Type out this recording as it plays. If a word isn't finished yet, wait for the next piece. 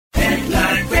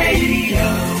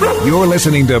You're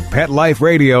listening to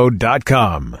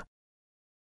PetLifeRadio.com.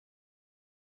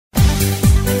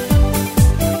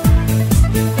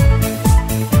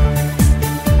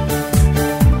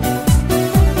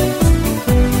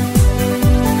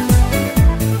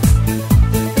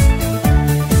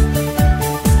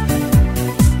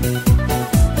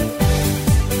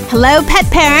 Hello, pet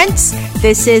parents.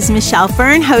 This is Michelle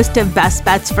Fern, host of Best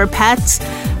Bets for Pets.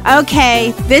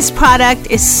 Okay, this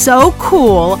product is so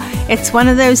cool. It's one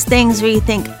of those things where you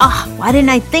think, oh, why didn't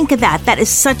I think of that? That is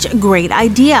such a great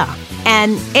idea.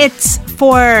 And it's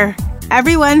for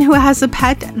everyone who has a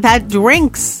pet that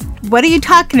drinks. What are you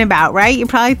talking about, right? You're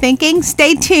probably thinking,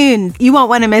 stay tuned. You won't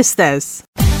want to miss this.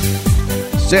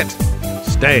 Sit.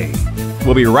 Stay.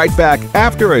 We'll be right back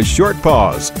after a short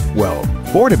pause. Well,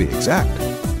 4 to be exact.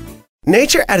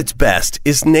 Nature at its best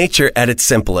is nature at its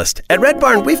simplest. At Red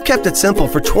Barn, we've kept it simple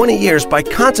for 20 years by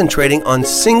concentrating on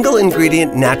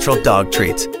single-ingredient natural dog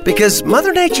treats. Because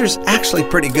Mother Nature's actually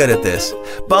pretty good at this.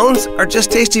 Bones are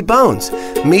just tasty bones.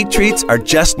 Meat treats are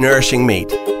just nourishing meat.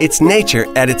 It's nature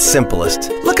at its simplest.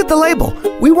 Look at the label.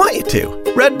 We want you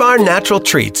to. Red Barn Natural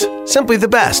Treats. Simply the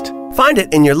best. Find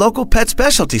it in your local pet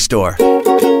specialty store.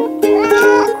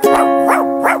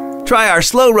 Try our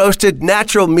slow-roasted,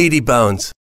 natural meaty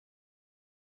bones.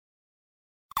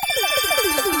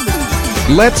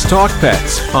 Let's talk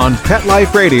pets on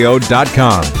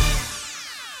PetLifeRadio.com.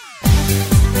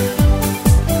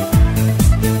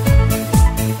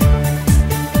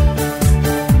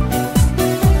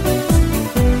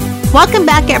 Welcome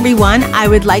back, everyone. I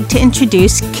would like to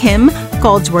introduce Kim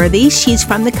Goldsworthy. She's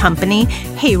from the company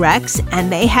Hayrex, and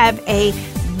they have a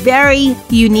very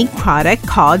unique product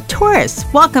called Taurus.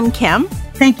 Welcome, Kim.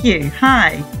 Thank you.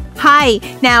 Hi. Hi.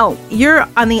 Now, you're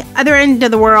on the other end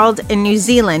of the world in New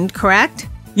Zealand, correct?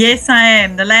 Yes, I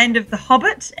am. The land of the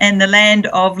Hobbit and the land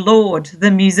of Lord, the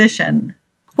musician.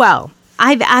 Well,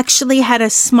 I've actually had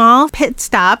a small pit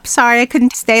stop. Sorry, I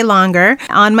couldn't stay longer.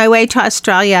 On my way to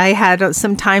Australia, I had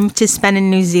some time to spend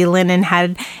in New Zealand and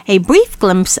had a brief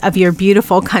glimpse of your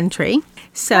beautiful country.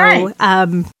 So,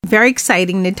 very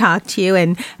exciting to talk to you.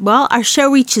 And, well, our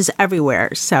show reaches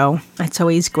everywhere, so that's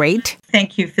always great.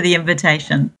 Thank you for the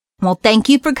invitation. Well, thank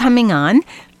you for coming on.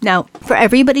 Now, for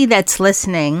everybody that's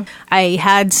listening, I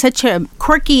had such a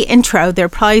quirky intro. They're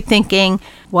probably thinking,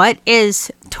 what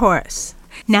is Taurus?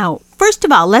 Now, first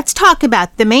of all, let's talk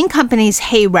about the main company's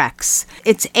Hayrex.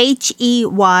 It's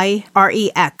Heyrex.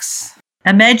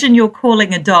 Imagine you're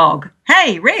calling a dog,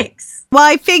 "Hey, Rex." Well,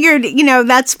 I figured,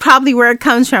 that's probably where it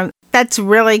comes from. That's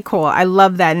really cool. I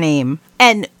love that name.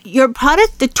 And your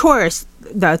product, the Taurus.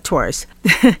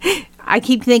 I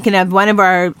keep thinking of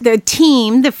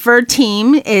the fur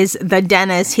team is the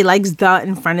Dennis. He likes the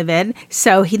in front of it.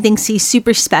 So he thinks he's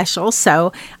super special.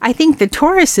 So I think the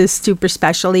Taurus is super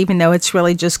special, even though it's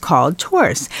really just called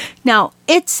Taurus. Now,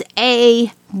 it's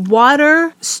a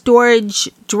water storage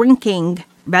drinking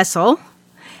vessel.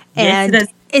 And yes, it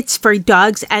is. It's for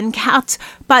dogs and cats.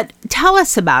 But tell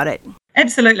us about it.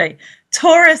 Absolutely.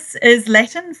 Taurus is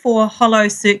Latin for hollow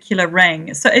circular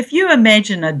ring. So if you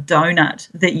imagine a donut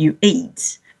that you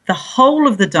eat, the whole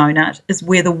of the donut is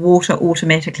where the water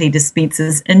automatically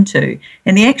dispenses into.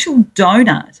 And the actual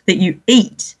donut that you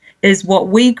eat is what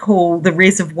we call the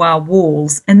reservoir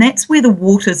walls, and that's where the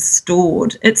water's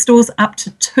stored. It stores up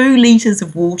to 2 litres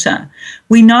of water.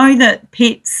 We know that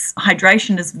pets'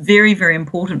 hydration is very, very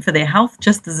important for their health,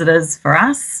 just as it is for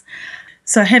us.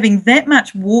 So having that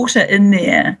much water in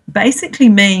there basically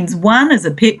means, one, as a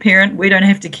pet parent, we don't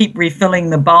have to keep refilling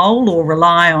the bowl or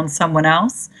rely on someone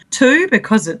else. 2,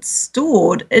 because it's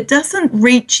stored, it doesn't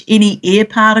reach any air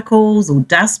particles or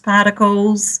dust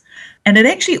particles, and it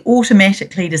actually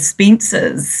automatically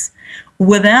dispenses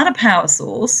without a power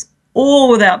source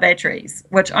or without batteries,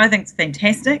 which I think is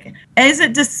fantastic. As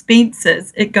it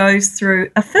dispenses, it goes through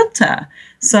a filter.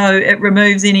 So it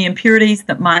removes any impurities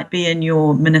that might be in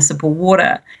your municipal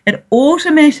water. It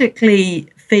automatically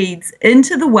feeds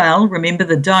into the well, remember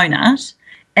the donut,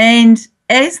 and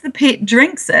as the pet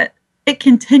drinks it, it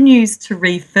continues to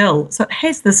refill. So it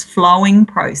has this flowing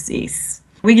process.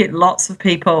 We get lots of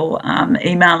people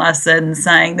email us in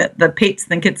saying that the pets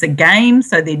think it's a game,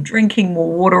 so they're drinking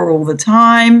more water all the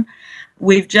time.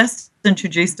 We've just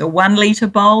introduced a 1 litre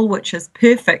bowl, which is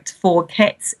perfect for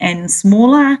cats and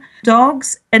smaller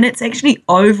dogs. And it's actually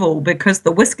oval because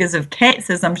the whiskers of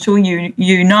cats, as I'm sure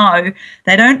you know,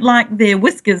 they don't like their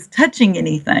whiskers touching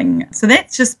anything. So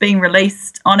that's just been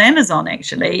released on Amazon,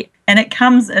 actually. And it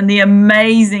comes in the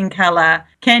amazing colour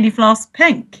Candy Floss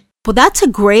Pink. Well, that's a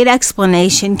great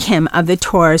explanation, Kim, of the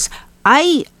Taurus.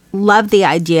 I love the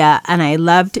idea and I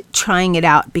loved trying it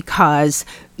out because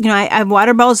I have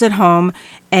water bowls at home,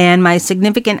 and my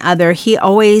significant other, he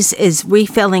always is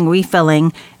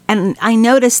refilling. And I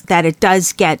noticed that it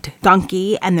does get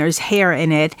gunky and there's hair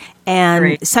in it.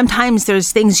 And sometimes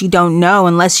there's things you don't know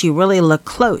unless you really look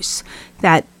close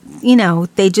that,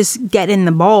 they just get in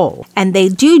the bowl. And they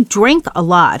do drink a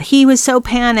lot. He was so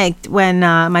panicked when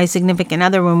my significant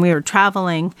other, when we were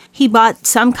traveling, he bought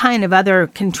some kind of other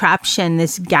contraption,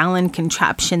 this gallon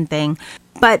contraption thing.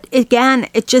 But again,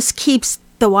 it just keeps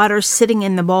the water sitting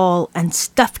in the bowl and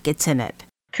stuff gets in it.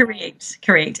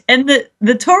 Correct. And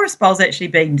the Taurus bowl's actually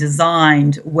been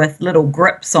designed with little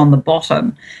grips on the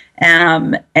bottom.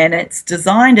 And it's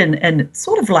designed in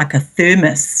sort of like a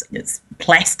thermos. It's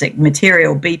plastic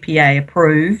material, BPA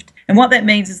approved. And what that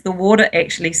means is the water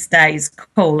actually stays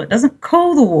cool. It doesn't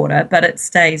cool the water, but it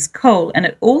stays cool. And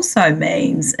it also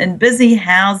means in busy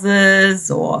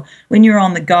houses or when you're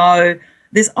on the go,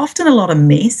 there's often a lot of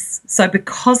mess. So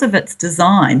because of its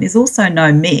design, there's also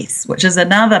no mess, which is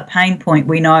another pain point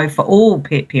we know for all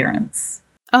pet parents.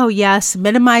 Oh, yes.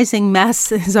 Minimizing mess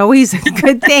is always a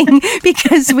good thing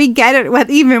because we get it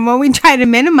even when we try to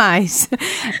minimize,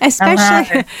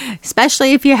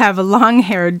 especially if you have a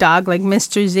long-haired dog like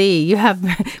Mr. Z.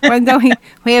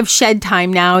 We have shed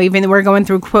time now, even though we're going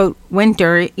through, quote,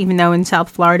 winter, even though in South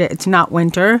Florida it's not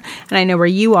winter. And I know where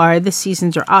you are, the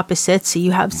seasons are opposite, so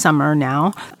you have summer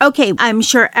now. Okay, I'm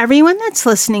sure everyone that's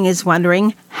listening is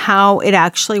wondering how it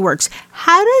actually works.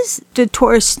 How does the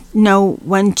Taurus know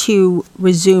when to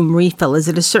resume refill? Is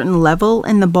it a certain level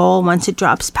in the bowl? Once it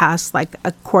drops past like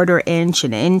a quarter inch,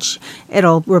 an inch,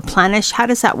 it'll replenish? How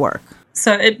does that work?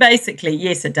 So it basically,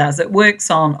 yes, it does. It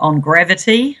works on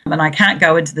gravity. And I can't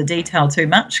go into the detail too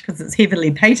much because it's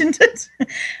heavily patented.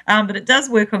 But it does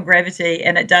work on gravity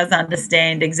and it does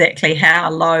understand exactly how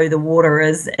low the water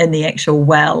is in the actual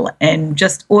well and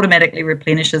just automatically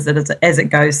replenishes it as it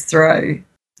goes through.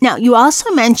 Now, you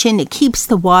also mentioned it keeps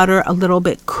the water a little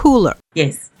bit cooler.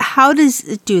 Yes. How does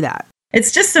it do that?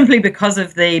 It's just simply because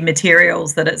of the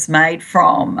materials that it's made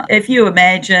from. If you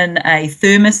imagine a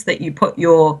thermos that you put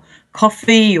your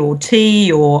coffee or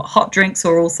tea or hot drinks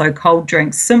or also cold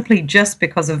drinks, simply just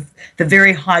because of the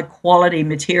very high quality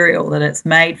material that it's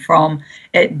made from,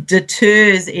 it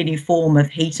deters any form of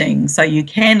heating. So you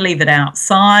can leave it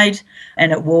outside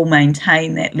and it will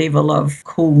maintain that level of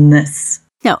coolness.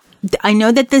 Now, I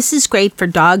know that this is great for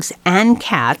dogs and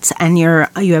cats, and you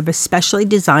have a specially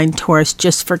designed Taurus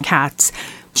just for cats.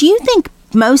 Do you think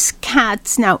most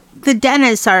cats, now the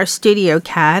Dennis, our studio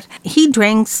cat, he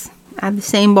drinks out of the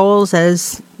same bowls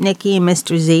as Nikki and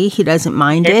Mr. Z. He doesn't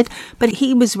mind it, but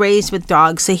he was raised with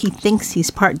dogs, so he thinks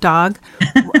he's part dog.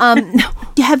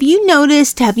 Have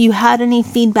you had any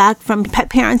feedback from pet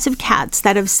parents of cats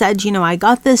that have said, I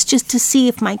got this just to see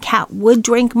if my cat would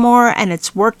drink more and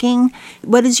it's working?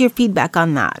 What is your feedback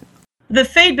on that? The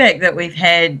feedback that we've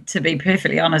had, to be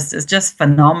perfectly honest, is just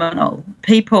phenomenal.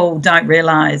 People don't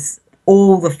realize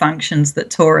all the functions that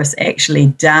Taurus actually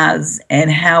does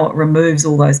and how it removes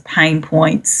all those pain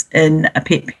points in a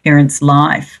pet parent's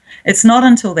life. It's not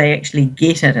until they actually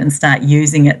get it and start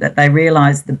using it that they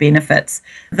realize the benefits.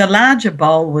 The larger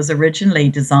bowl was originally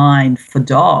designed for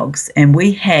dogs, and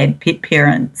we had pet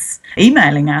parents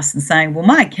emailing us and saying, well,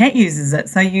 my cat uses it,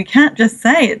 so you can't just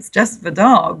say it's just for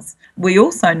dogs. We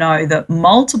also know that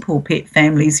multiple pet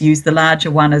families use the larger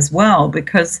one as well,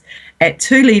 because at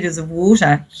 2 litres of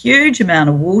water, huge amount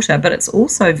of water, but it's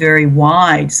also very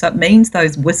wide, so it means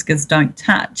those whiskers don't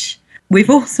touch. We've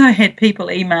also had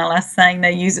people email us saying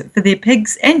they use it for their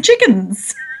pigs and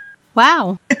chickens.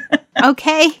 Wow.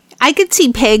 Okay. I could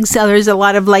see pigs, so there's a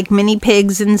lot of like mini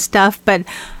pigs and stuff, but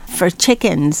for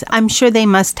chickens, I'm sure they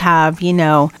must have,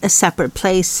 a separate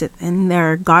place in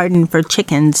their garden for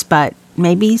chickens, but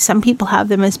maybe some people have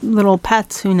them as little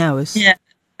pets. Who knows? Yeah.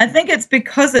 I think it's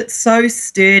because it's so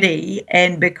sturdy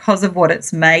and because of what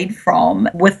it's made from.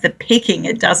 With the pecking,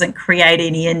 it doesn't create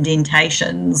any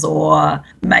indentations or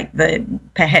make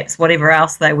perhaps whatever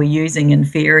else they were using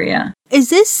inferior.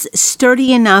 Is this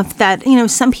sturdy enough that,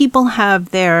 some people have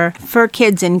their fur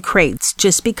kids in crates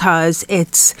just because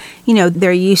it's,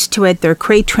 they're used to it, they're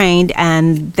crate trained,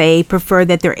 and they prefer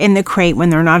that they're in the crate when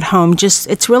they're not home.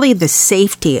 It's really the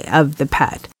safety of the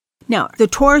pet. Now, the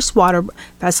Taurus water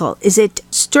vessel, is it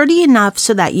sturdy enough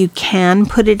so that you can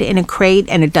put it in a crate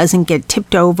and it doesn't get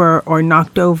tipped over or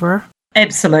knocked over?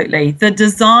 Absolutely. The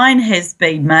design has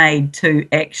been made to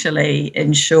actually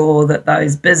ensure that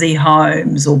those busy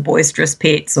homes or boisterous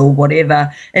pets or whatever,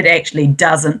 it actually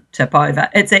doesn't tip over.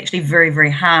 It's actually very,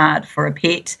 very hard for a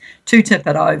pet to tip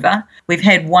it over. We've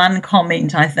had one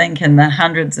comment, I think, in the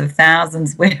hundreds of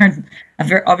thousands where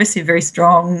obviously a very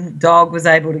strong dog was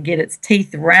able to get its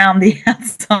teeth around the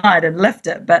outside and lift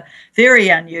it, but very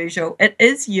unusual. It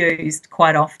is used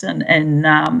quite often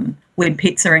in when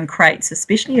pets are in crates,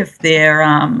 especially if they're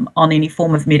on any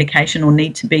form of medication or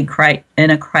need to be in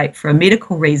a crate for a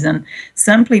medical reason,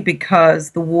 simply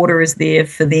because the water is there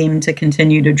for them to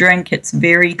continue to drink. It's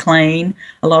very clean.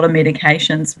 A lot of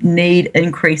medications need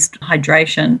increased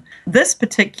hydration. This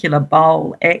particular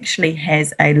bowl actually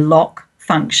has a lock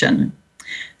function.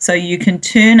 So you can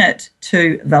turn it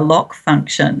to the lock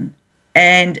function.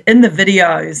 And in the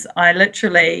videos, I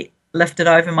literally lift it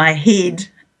over my head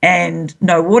and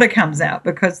no water comes out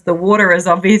because the water is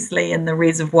obviously in the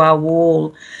reservoir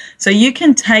wall. So you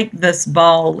can take this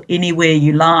bowl anywhere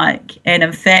you like. And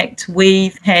in fact,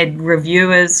 we've had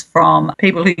reviewers from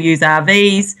people who use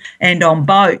RVs and on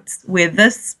boats where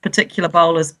this particular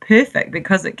bowl is perfect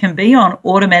because it can be on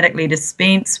automatically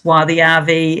dispense while the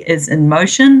RV is in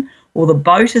motion or the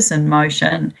boat is in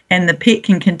motion, and the pet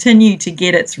can continue to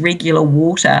get its regular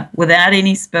water without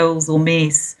any spills or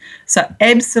mess. So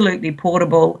absolutely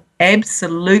portable,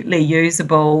 absolutely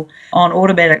usable on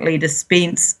automatically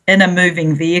dispense in a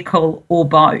moving vehicle or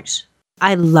boat.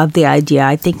 I love the idea.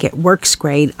 I think it works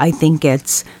great. I think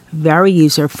it's very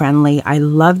user-friendly. I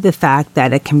love the fact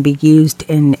that it can be used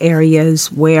in areas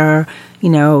where,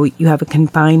 you have a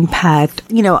confined pet.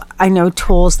 I know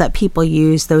tools that people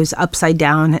use, those upside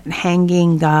down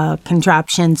hanging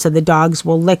contraptions so the dogs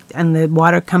will lick and the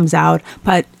water comes out.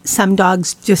 But some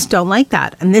dogs just don't like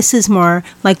that. And this is more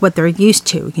like what they're used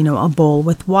to, a bowl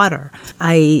with water.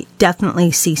 I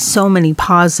definitely see so many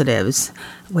positives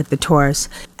with the Taurus.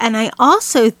 And I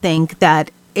also think that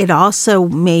it also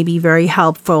may be very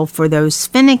helpful for those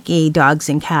finicky dogs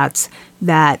and cats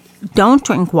that don't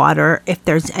drink water if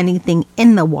there's anything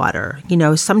in the water.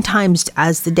 Sometimes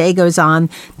as the day goes on,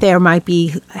 there might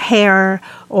be hair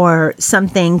or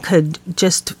something could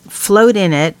just float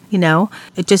in it,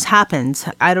 It just happens.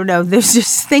 I don't know. There's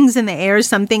just things in the air.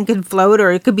 Something could float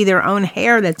or it could be their own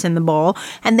hair that's in the bowl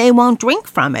and they won't drink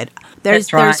from it.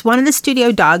 There's one of the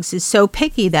studio dogs is so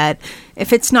picky that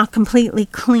if it's not completely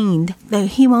cleaned, that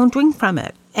he won't drink from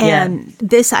it. And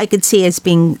this I could see as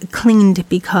being cleaned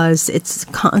because it's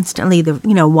constantly the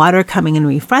water coming and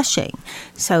refreshing.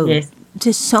 So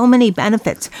just so many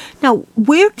benefits. Now,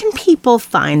 where can people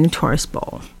find the Taurus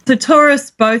bowl? So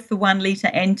Taurus, both the 1 litre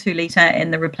and 2 litre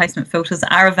and the replacement filters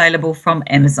are available from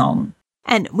Amazon.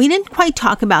 And we didn't quite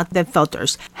talk about the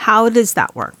filters. How does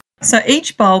that work? So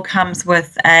each bowl comes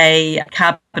with a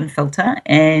carbon filter,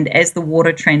 and as the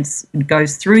water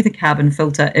goes through the carbon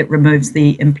filter, it removes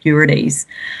the impurities.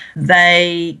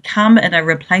 They come in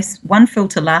one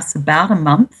filter lasts about a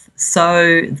month,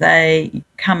 so they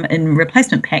come in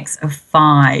replacement packs of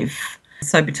 5.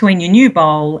 So between your new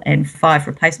bowl and 5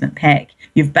 replacement pack,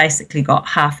 you've basically got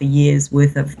half a year's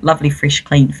worth of lovely, fresh,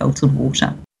 clean filtered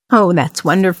water. Oh, that's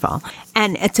wonderful.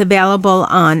 And it's available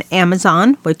on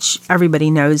Amazon, which everybody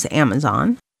knows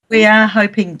Amazon. We are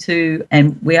hoping to,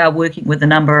 and we are working with a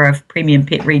number of premium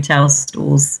pet retail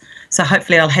stores. So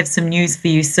hopefully I'll have some news for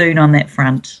you soon on that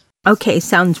front. Okay,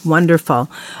 sounds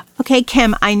wonderful. Okay,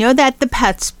 Kim, I know that the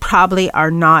pets probably are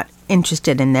not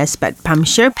interested in this, but I'm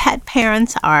sure pet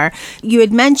parents are. You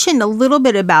had mentioned a little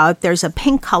bit about there's a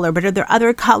pink color, but are there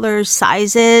other colors,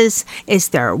 sizes? Is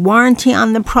there a warranty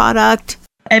on the product?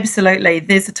 Absolutely.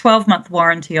 There's a 12-month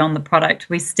warranty on the product.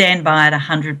 We stand by it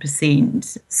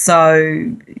 100%.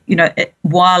 So,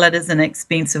 while it is an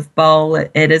expensive bowl,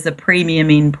 it is a premium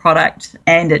end product,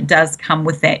 and it does come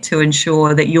with that to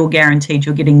ensure that you're guaranteed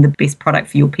you're getting the best product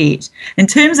for your pet. In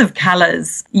terms of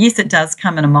colours, yes, it does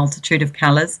come in a multitude of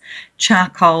colours,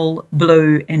 charcoal,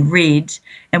 blue and red.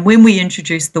 And when we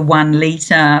introduced the 1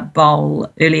 litre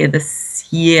bowl earlier this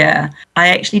year, I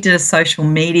actually did a social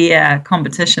media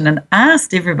competition and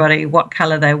asked everybody what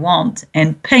colour they want,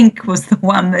 and pink was the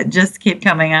one that just kept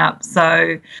coming up.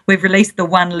 So we've released the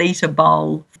 1 litre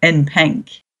bowl in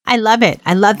pink. I love it.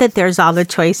 I love that there's all the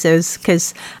choices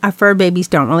because our fur babies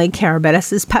don't really care, but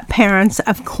us as pet parents,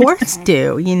 of course,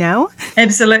 do,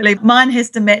 Absolutely. Mine has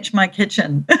to match my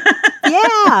kitchen.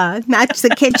 Yeah, match the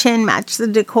kitchen, match the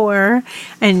decor,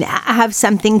 and have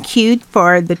something cute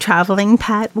for the traveling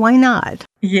pet. Why not?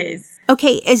 Yes.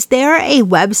 Okay, is there a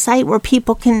website where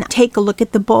people can take a look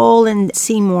at the bowl and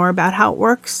see more about how it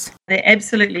works? There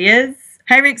absolutely is.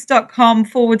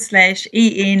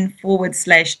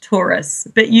 hayrex.com/en/Taurus.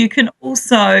 But you can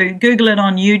also Google it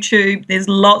on YouTube. There's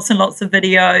lots and lots of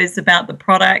videos about the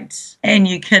product, and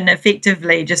you can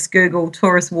effectively just Google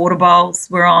Taurus water bowls.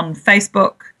 We're on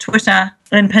Facebook, Twitter,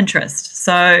 and Pinterest.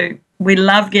 So we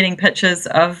love getting pictures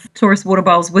of Taurus water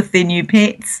bowls with their new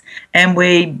pets, and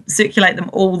we circulate them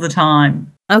all the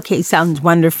time. Okay, sounds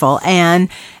wonderful. And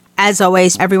as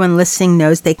always, everyone listening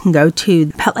knows they can go to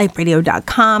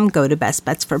PetLifeRadio.com, go to Best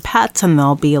Bets for Pets, and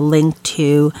there'll be a link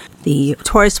to the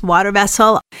Taurus water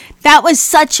vessel. That was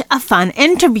such a fun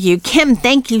interview. Kim,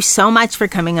 thank you so much for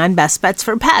coming on Best Bets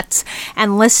for Pets.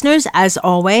 And listeners, as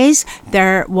always,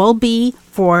 there will be,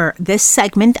 for this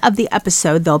segment of the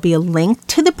episode, there'll be a link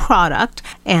to the product,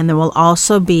 and there will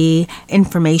also be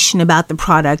information about the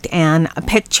product and a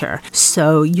picture,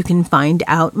 so you can find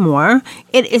out more.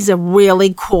 It is a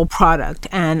really cool product,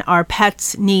 and our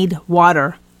pets need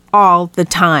water all the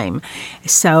time.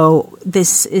 So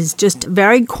this is just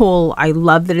very cool. I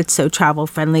love that it's so travel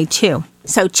friendly too.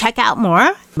 So check out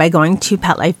more by going to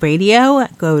Pet Life Radio,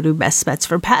 go to Best Bets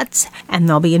for Pets, and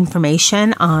there'll be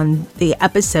information on the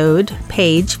episode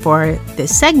page for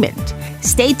this segment.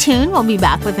 Stay tuned. We'll be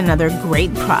back with another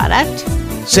great product.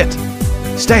 Sit.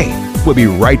 Stay. We'll be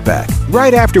right back,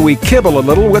 right after we kibble a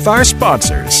little with our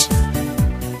sponsors.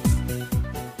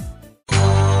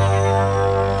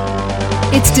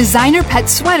 It's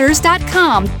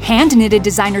DesignerPetSweaters.com. Hand-knitted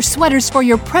designer sweaters for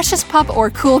your precious pup or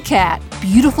cool cat.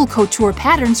 Beautiful couture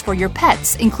patterns for your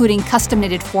pets, including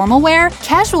custom-knitted formal wear,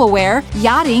 casual wear,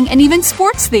 yachting, and even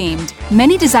sports-themed.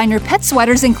 Many designer pet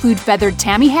sweaters include feathered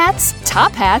tammy hats,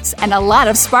 top hats, and a lot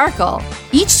of sparkle.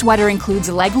 Each sweater includes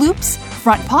leg loops,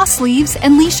 front paw sleeves,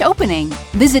 and leash opening.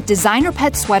 Visit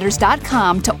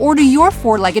DesignerPetSweaters.com to order your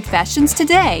four-legged fashions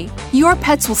today. Your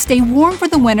pets will stay warm for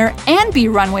the winter and be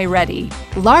runway ready.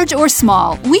 Large or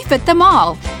small, we fit them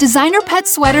all.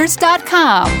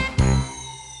 DesignerPetSweaters.com.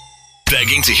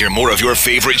 Begging to hear more of your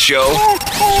favorite show?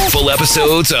 Full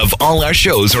episodes of all our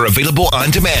shows are available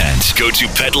on demand. Go to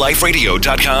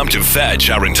PetLifeRadio.com to fetch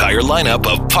our entire lineup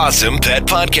of Possum Pet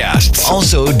podcasts.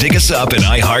 Also, dig us up in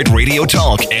iHeartRadio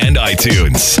Talk and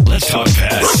iTunes. Let's Talk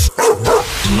Pets.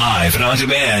 Live and on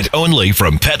demand only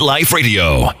from Pet Life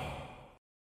Radio.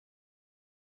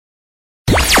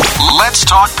 Let's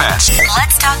Talk Pets.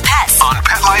 Let's Talk Pets. On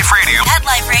Pet Life Radio. Pet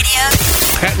Life Radio.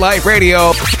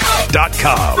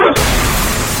 PetLifeRadio.com.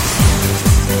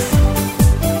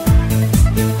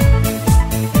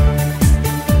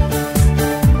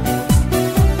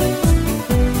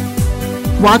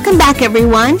 Welcome back,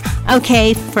 everyone.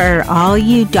 Okay, for all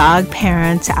you dog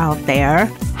parents out there,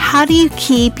 how do you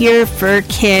keep your fur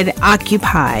kid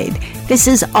occupied? This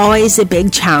is always a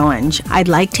big challenge. I'd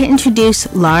like to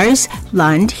introduce Lars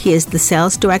Lund. He is the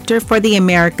sales director for the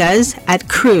Americas at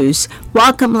Cruz.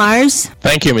 Welcome, Lars.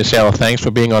 Thank you, Michelle. Thanks for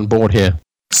being on board here.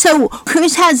 So,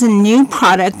 Cruz has a new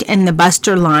product in the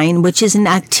Buster line, which is an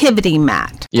activity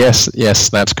mat. Yes,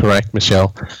 that's correct,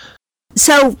 Michelle.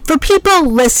 So, for people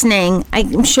listening,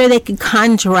 I'm sure they could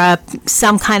conjure up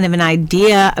some kind of an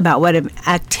idea about what an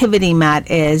activity mat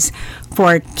is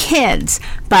for kids.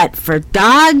 But for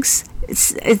dogs,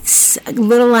 it's a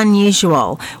little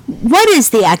unusual. What is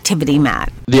the activity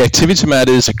mat? The activity mat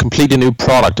is a completely new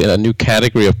product in a new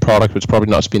category of product which probably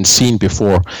not been seen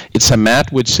before. It's a mat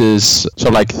which is sort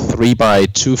of like 3 by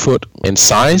 2 foot in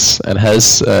size and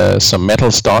has some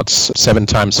metal studs,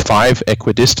 7x5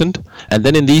 equidistant. And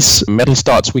then in these metal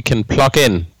studs we can plug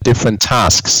in different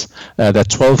tasks. There are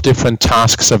 12 different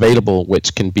tasks available,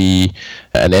 which can be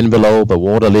an envelope, a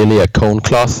water lily, a cone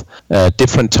cloth,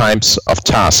 different types of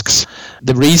tasks.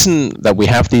 The reason that we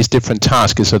have these different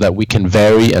tasks is so that we can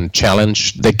vary and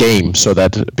challenge the game, so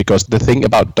that, because the thing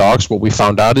about dogs, what we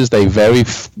found out is they very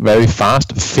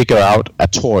fast figure out a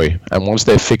toy, and once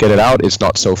they've figured it out, it's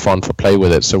not so fun to play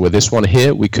with it. So with this one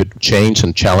here, we could change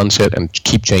and challenge it and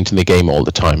keep changing the game all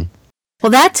the time.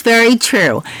 Well, that's very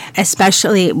true,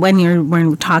 especially when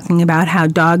we're talking about how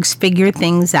dogs figure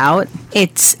things out.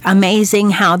 It's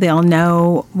amazing how they'll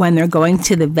know when they're going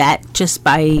to the vet just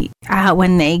by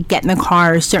when they get in the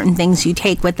car, certain things you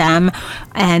take with them.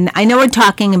 And I know we're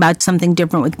talking about something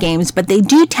different with games, but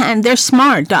they're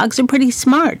smart. Dogs are pretty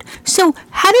smart. So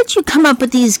how did you come up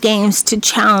with these games to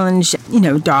challenge,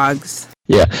 dogs?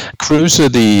 Yeah, Cruz,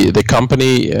 the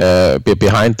company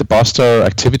behind the Buster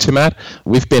activity mat,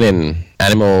 we've been in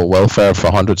animal welfare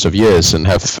for hundreds of years, and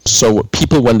so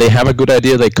people, when they have a good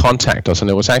idea, they contact us. And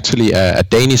it was actually a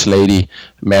Danish lady,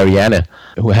 Marianne,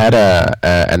 who had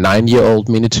a 9-year-old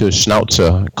miniature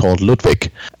Schnauzer called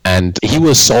Ludwig, and he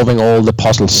was solving all the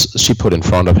puzzles she put in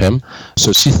front of him.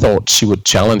 So she thought she would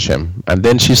challenge him, and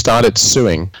then she started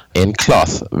sewing in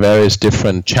cloth various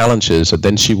different challenges, and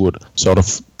then she would sort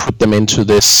of put them into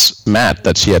this mat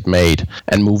that she had made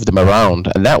and move them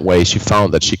around, and that way she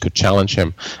found that she could challenge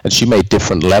him. And she made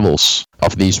different levels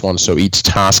of these ones, so each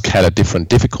task had a different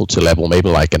difficulty level, maybe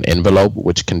like an envelope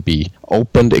which can be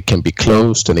opened, it can be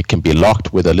closed, and it can be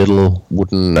locked with a little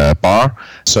wooden bar.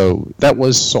 So that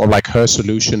was sort of like her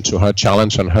solution to her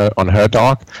challenge on her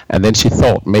dog. And then she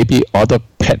thought maybe other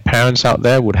pet parents out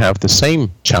there would have the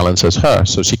same challenge as her.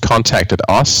 So she contacted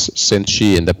us, since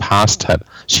she in the past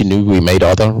she knew we made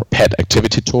other pet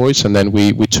activity toys, and then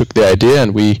we took the idea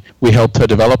and we helped her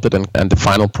develop it, and the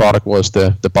final product was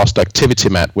the Buster Activity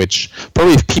Mat, which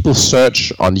probably if people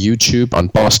search on YouTube on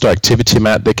Buster Activity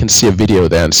Mat, they can see a video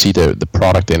there and see the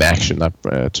product in action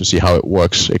to see how it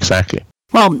works exactly.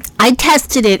 Well, I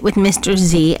tested it with Mr.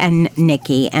 Z and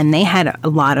Nikki, and they had a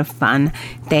lot of fun.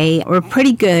 They were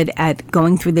pretty good at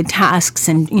going through the tasks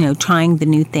and, trying the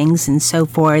new things and so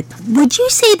forth. Would you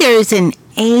say there's an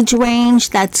age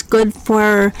range that's good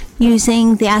for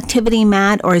using the activity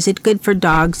mat, or is it good for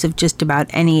dogs of just about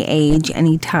any age,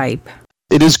 any type?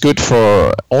 It is good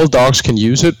for all dogs can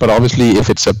use it, but obviously if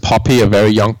it's a puppy, a very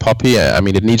young puppy,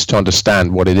 it needs to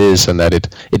understand what it is, and that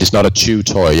it is not a chew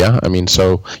toy, yeah?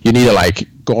 So you need to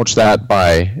gauge that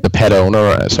by the pet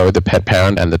owner, the pet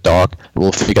parent and the dog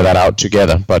will figure that out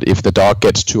together. But if the dog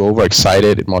gets too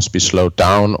overexcited, it must be slowed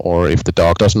down, or if the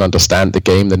dog doesn't understand the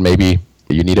game, then maybe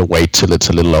you need to wait till it's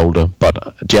a little older.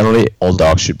 But generally, all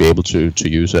dogs should be able to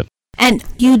use it. And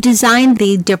you designed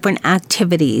the different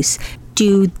activities.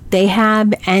 Do they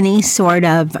have any sort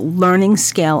of learning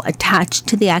scale attached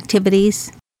to the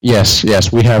activities? Yes.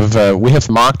 We have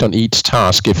marked on each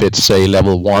task if it's a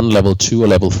level 1, level 2, or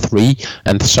level 3,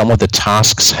 and some of the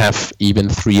tasks have even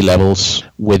 3 levels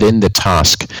within the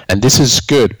task. And this is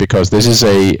good because this is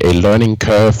a learning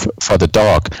curve for the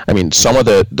dog. Some of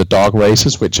the dog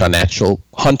races, which are natural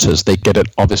hunters, they get it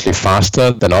obviously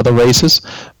faster than other races,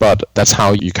 but that's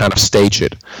how you kind of stage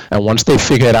it. And once they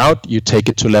figure it out, you take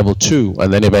it to level 2,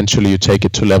 and then eventually you take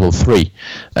it to level 3.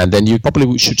 And then you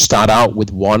probably should start out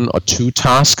with 1 or 2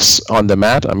 tasks on the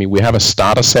mat. We have a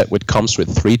starter set which comes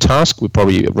with 3 tasks. We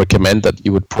probably recommend that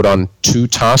you would put on 2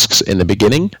 tasks in the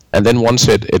beginning, and then once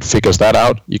it figures that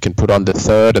out, you can put on the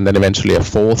 3rd, and then eventually a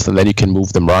 4th, and then you can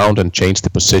move them around and change the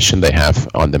position they have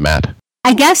on the mat.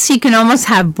 I guess you can almost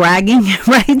have bragging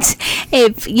rights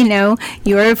if,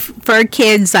 your fur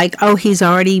kid's he's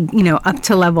already, up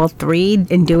to level 3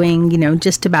 and doing,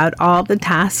 just about all the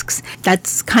tasks.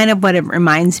 That's kind of what it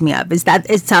reminds me of, is that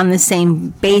it's on the same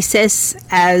basis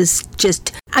as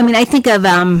just, I think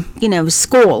of,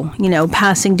 school,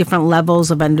 passing different levels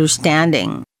of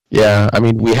understanding. Yeah,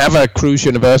 we have a cruise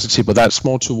university, but that's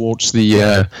more towards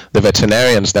the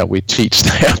veterinarians that we teach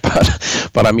there.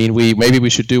 But maybe we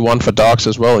should do one for dogs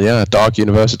as well. Yeah, a dog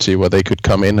university where they could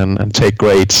come in and take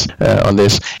grades on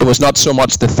this. It was not so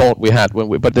much the thought we had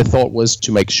but the thought was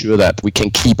to make sure that we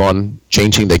can keep on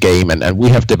changing the game. And we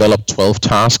have developed 12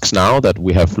 tasks now that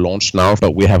we have launched now,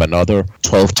 but we have another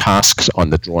 12 tasks on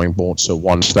the drawing board. So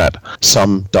once that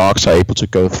some dogs are able to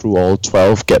go through all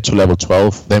 12, get to level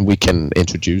 12, then we can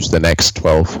introduce the next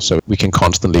 12, so we can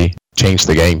constantly change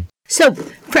the game. So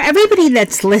for everybody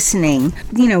that's listening,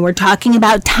 we're talking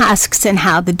about tasks and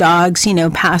how the dogs,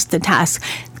 pass the tasks.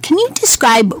 Can you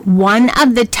describe one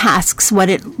of the tasks, what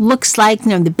it looks like,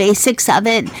 the basics of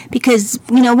it? Because,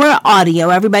 we're audio,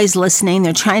 everybody's listening,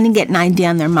 they're trying to get an idea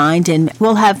in their mind, and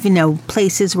we'll have,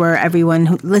 places where everyone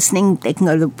who's listening, they can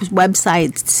go to the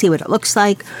website to see what it looks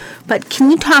like. But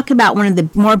can you talk about one of the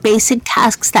more basic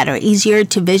tasks that are easier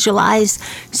to visualize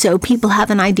so people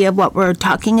have an idea of what we're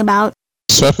talking about?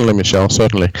 Certainly, Michelle,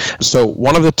 certainly. So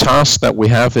one of the tasks that we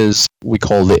have is we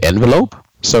call the envelope.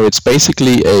 So it's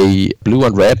basically a blue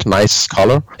and red, nice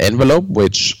color envelope,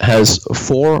 which has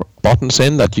 4 buttons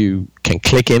in that you can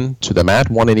click into the mat,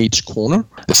 1 in each corner.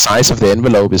 The size of the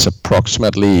envelope is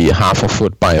approximately 1/2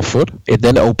 foot by 1 foot. It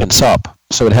then opens up.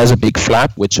 So it has a big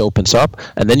flap which opens up,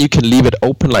 and then you can leave it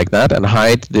open like that and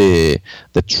hide the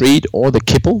treat or the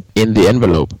kibble in the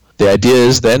envelope. The idea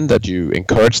is then that you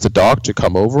encourage the dog to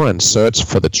come over and search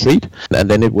for the treat, and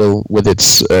then it will, with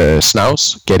its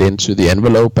snout, get into the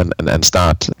envelope and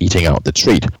start eating out the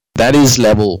treat. That is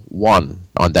level 1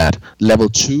 on that. Level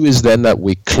 2 is then that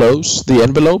we close the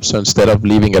envelope. So instead of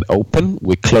leaving it open,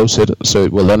 we close it. So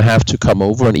it will then have to come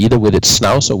over and either with its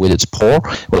snout or with its paw,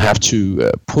 will have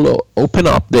to open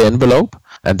up the envelope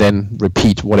and then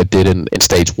repeat what it did in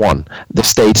stage 1. The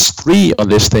stage 3 on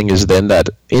this thing is then that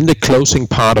in the closing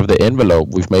part of the envelope,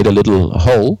 we've made a little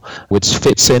hole which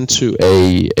fits into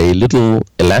a little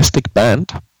elastic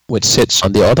band which sits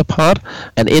on the other part,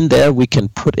 and in there we can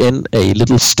put in a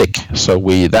little stick. So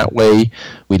that way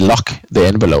we lock the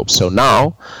envelope. So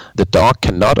now the dog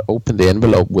cannot open the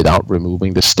envelope without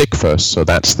removing the stick first. So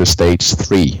that's the stage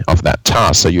 3 of that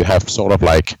task. So you have sort of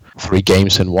like 3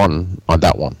 games in one on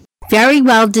that one. Very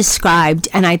well described,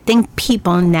 and I think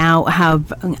people now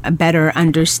have a better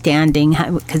understanding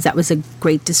because that was a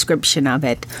great description of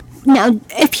it. Now,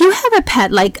 if you have a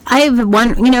pet, like I have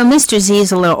one, Mr. Z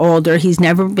is a little older. He's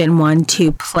never been one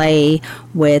to play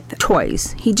with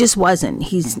toys. He just wasn't.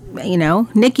 He's,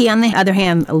 Nikki, on the other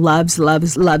hand, loves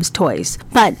toys.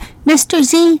 But Mr.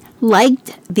 Z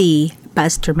liked the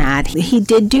Buster mat. He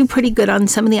did do pretty good on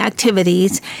some of the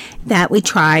activities that we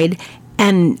tried,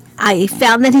 and I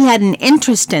found that he had an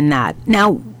interest in that.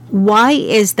 Now, why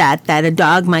is that a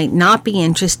dog might not be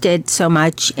interested so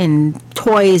much in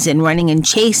toys and running and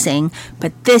chasing,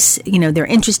 but this, they're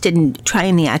interested in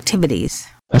trying the activities?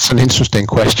 That's an interesting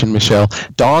question, Michelle.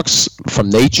 Dogs from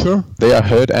nature, they are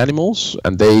herd animals,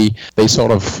 and they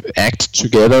sort of act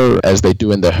together as they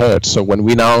do in the herd. So when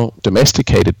we now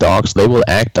domesticated dogs, they will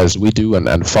act as we do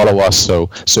and follow us. So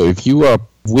if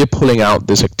we're pulling out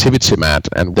this activity mat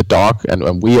and the dog,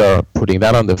 and we are putting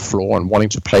that on the floor and wanting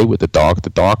to play with the dog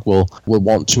will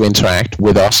want to interact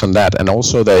with us on that. And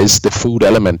also there is the food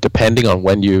element, depending on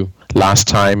when you last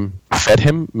time fed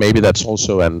him. Maybe that's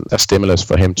also a stimulus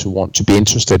for him to want to be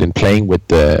interested in playing with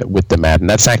the mat. And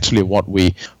that's actually what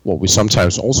we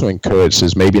sometimes also encourage,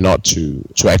 is maybe not to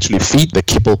actually feed the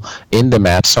kibble in the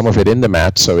mat, some of it in the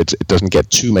mat, so it doesn't get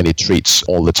too many treats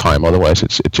all the time. Otherwise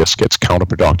it just gets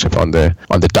counterproductive on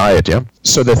the diet. Yeah.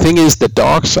 So the thing is, the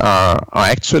dogs are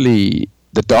actually,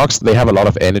 the dogs, they have a lot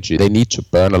of energy. They need to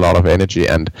burn a lot of energy,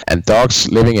 and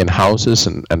dogs living in houses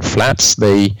and flats,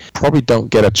 they probably don't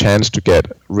get a chance to get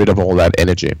rid of all that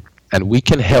energy. And we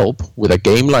can help with a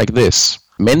game like this.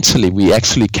 Mentally, we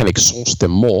actually can exhaust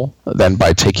them more than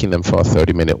by taking them for a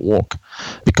 30-minute walk,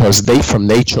 because they from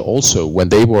nature also, when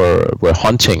they were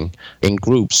hunting in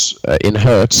groups, in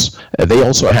herds, they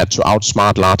also had to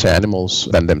outsmart larger animals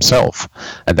than themselves,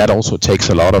 and that also takes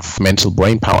a lot of mental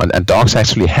brain power, and dogs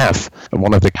actually have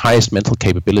one of the highest mental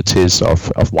capabilities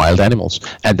of wild animals,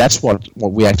 and that's what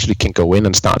we actually can go in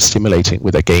and start stimulating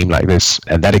with a game like this,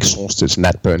 and that exhausts it and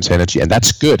that burns energy, and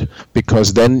that's good,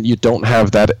 because then you don't have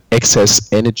that excess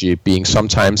energy being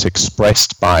sometimes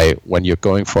expressed by when you're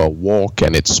going for a walk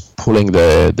and it's pulling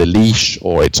the leash,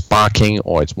 or it's barking,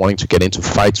 or it's wanting to get into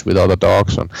fights with other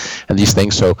dogs and these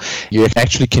things. So you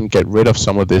actually can get rid of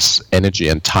some of this energy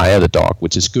and tire the dog,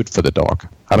 which is good for the dog.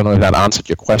 I don't know if that answered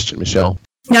your question, Michelle.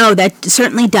 No, that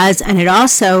certainly does. And it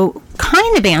also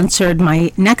kind of answered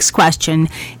my next question,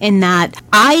 in that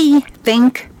I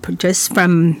think, just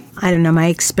from, my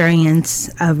experience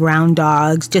around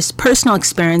dogs, just personal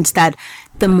experience, that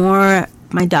the more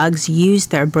my dogs use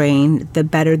their brain, the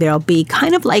better they'll be.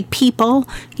 Kind of like people,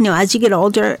 as you get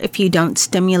older, if you don't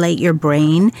stimulate your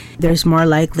brain, there's more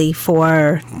likely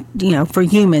for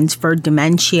humans, for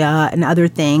dementia and other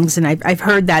things. And I've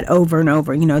heard that over and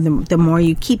over. The more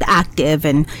you keep active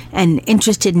and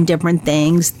interested in different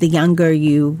things, the younger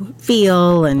you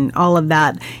feel and all of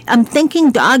that. I'm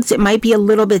thinking dogs, it might be a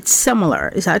little bit similar.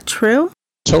 Is that true?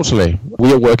 Totally.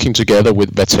 We are working together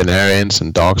with veterinarians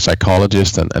and dog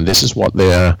psychologists, and this is what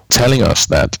they're telling us,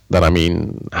 that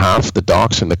half the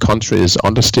dogs in the country is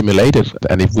understimulated,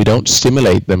 and if we don't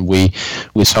stimulate them, we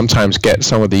sometimes get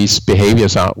some of these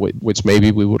behaviors out which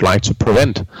maybe we would like to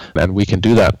prevent, and we can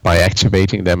do that by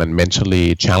activating them and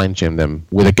mentally challenging them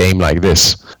with a game like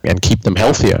this and keep them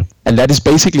healthier. And that is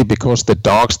basically because the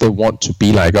dogs, they want to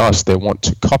be like us. They want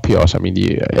to copy us.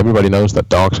 Everybody knows that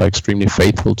dogs are extremely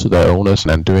faithful to their owners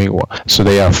and doing so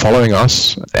they are following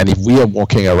us. And if we are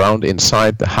walking around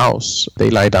inside the house, they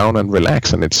lie down and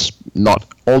relax, and it's not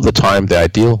all the time the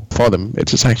ideal for them.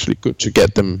 It is actually good to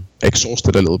get them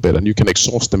exhausted a little bit, and you can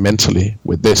exhaust them mentally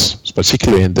with this,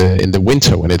 particularly in the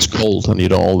winter when it's cold and you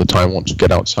don't all the time want to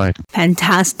get outside.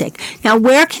 Fantastic. Now,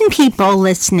 where can people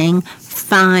listening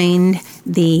find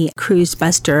the Cruise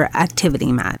Buster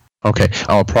activity mat? Okay,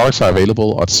 our products are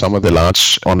available at some of the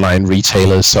large online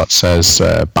retailers such as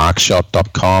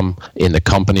Barkshop.com, In the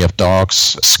Company of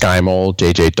Dogs, Sky Mall,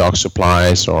 JJ Dog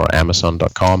Supplies, or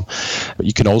Amazon.com.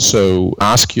 You can also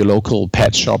ask your local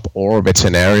pet shop or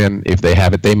veterinarian if they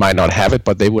have it. They might not have it,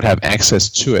 but they would have access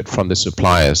to it from the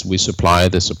suppliers. We supply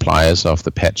the suppliers of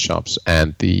the pet shops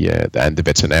and the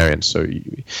veterinarians. So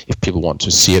if people want to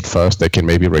see it first, they can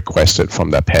maybe request it from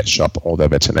their pet shop or their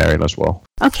veterinarian as well.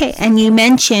 Okay, and you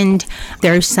mentioned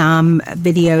there's some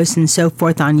videos and so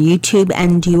forth on YouTube,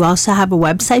 and do you also have a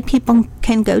website people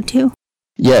can go to?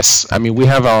 Yes, I mean, we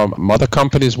have our mother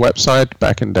company's website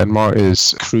back in Denmark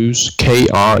is Kruuse,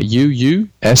 KRUUSE.com,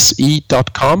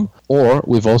 or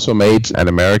we've also made an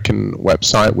American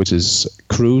website, which is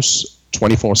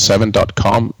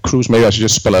Kruuse247.com. Kruuse, maybe I should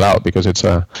just spell it out because it's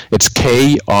KRUUSE.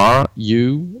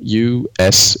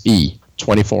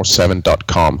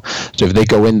 247.com. So if they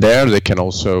go in there, they can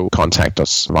also contact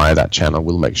us via that channel.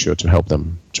 We'll make sure to help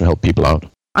people out.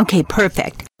 Okay,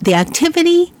 perfect. The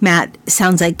activity mat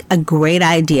sounds like a great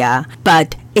idea,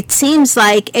 but it seems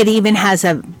like it even has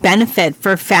a benefit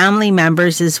for family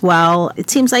members as well.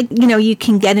 It seems like, you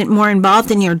can get it more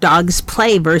involved in your dog's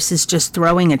play versus just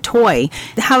throwing a toy.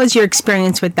 How is your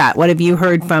experience with that? What have you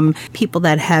heard from people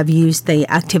that have used the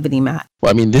activity mat?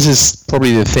 Well, I mean, this is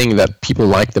probably the thing that people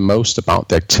like the most about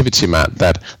the activity mat,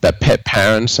 that pet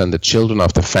parents and the children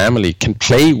of the family can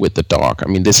play with the dog. I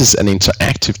mean, this is an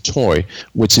interactive toy,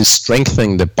 which is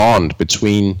strengthening the bond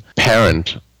between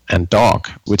parent and dog,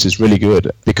 which is really good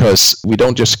because we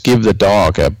don't just give the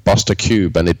dog a Buster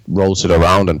cube and it rolls it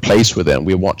around and plays with it and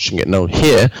we're watching it. No,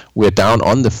 here we're down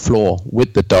on the floor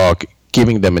with the dog,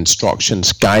 giving them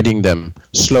instructions, guiding them,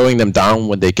 slowing them down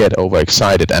when they get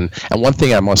overexcited. And one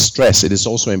thing I must stress, it is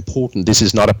also important, this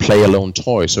is not a play alone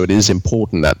toy, so it is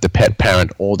important that the pet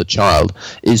parent or the child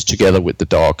is together with the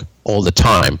dog all the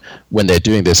time when they're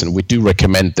doing this, and we do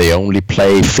recommend they only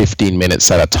play 15 minutes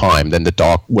at a time. Then the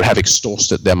dog would have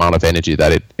exhausted the amount of energy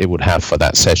that it would have for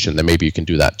that session. Then maybe you can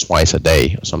do that twice a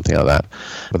day or something like that,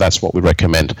 but that's what we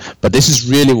recommend. But this is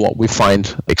really what we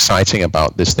find exciting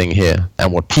about this thing here,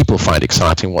 and what people find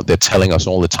exciting, what they're telling us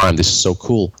all the time. This is so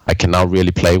cool, I can now really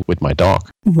play with my dog.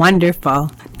 Wonderful.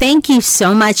 Thank you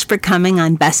so much for coming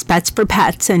on Best Bets for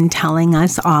Pets and telling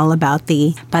us all about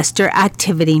the Buster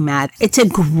Activity Mat. It's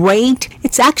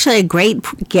actually a great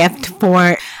gift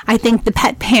for, I think, the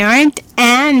pet parent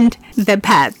and the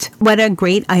pet. What a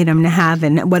great item to have,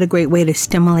 and what a great way to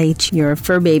stimulate your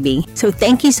fur baby. So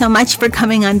thank you so much for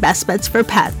coming on Best Bets for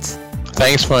Pets.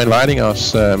 Thanks for inviting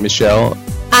us, Michelle.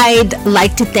 I'd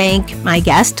like to thank my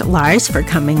guest, Lars, for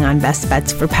coming on Best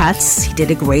Bets for Pets. He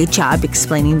did a great job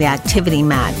explaining the activity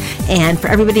mat. And for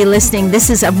everybody listening, this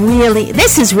is really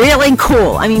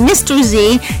cool. I mean, Mr.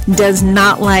 Z does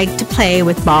not like to play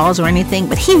with balls or anything,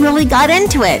 but he really got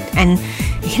into it. And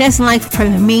he doesn't like for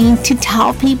me to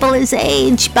tell people his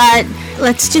age, but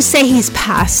let's just say he's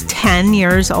past 10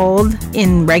 years old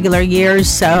in regular years,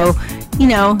 so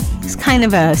he's kind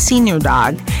of a senior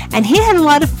dog, and he had a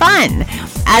lot of fun.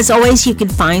 As always, you can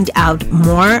find out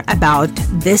more about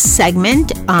this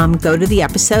segment. Go to the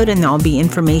episode and there'll be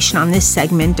information on this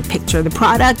segment, a picture of the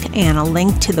product, and a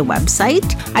link to the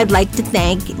website. I'd like to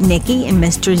thank Nikki and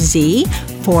Mr. Z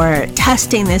for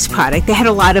testing this product. They had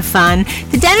a lot of fun.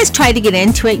 The dentist tried to get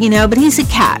into it, but he's a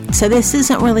cat, so this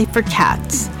isn't really for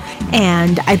cats.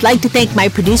 And I'd like to thank my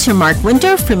producer, Mark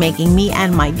Winter, for making me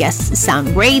and my guests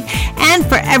sound great. And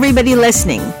for everybody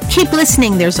listening, keep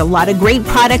listening. There's a lot of great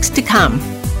products to come.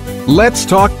 Let's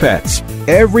Talk Pets,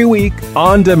 every week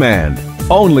on demand,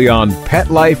 only on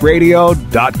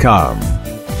PetLifeRadio.com.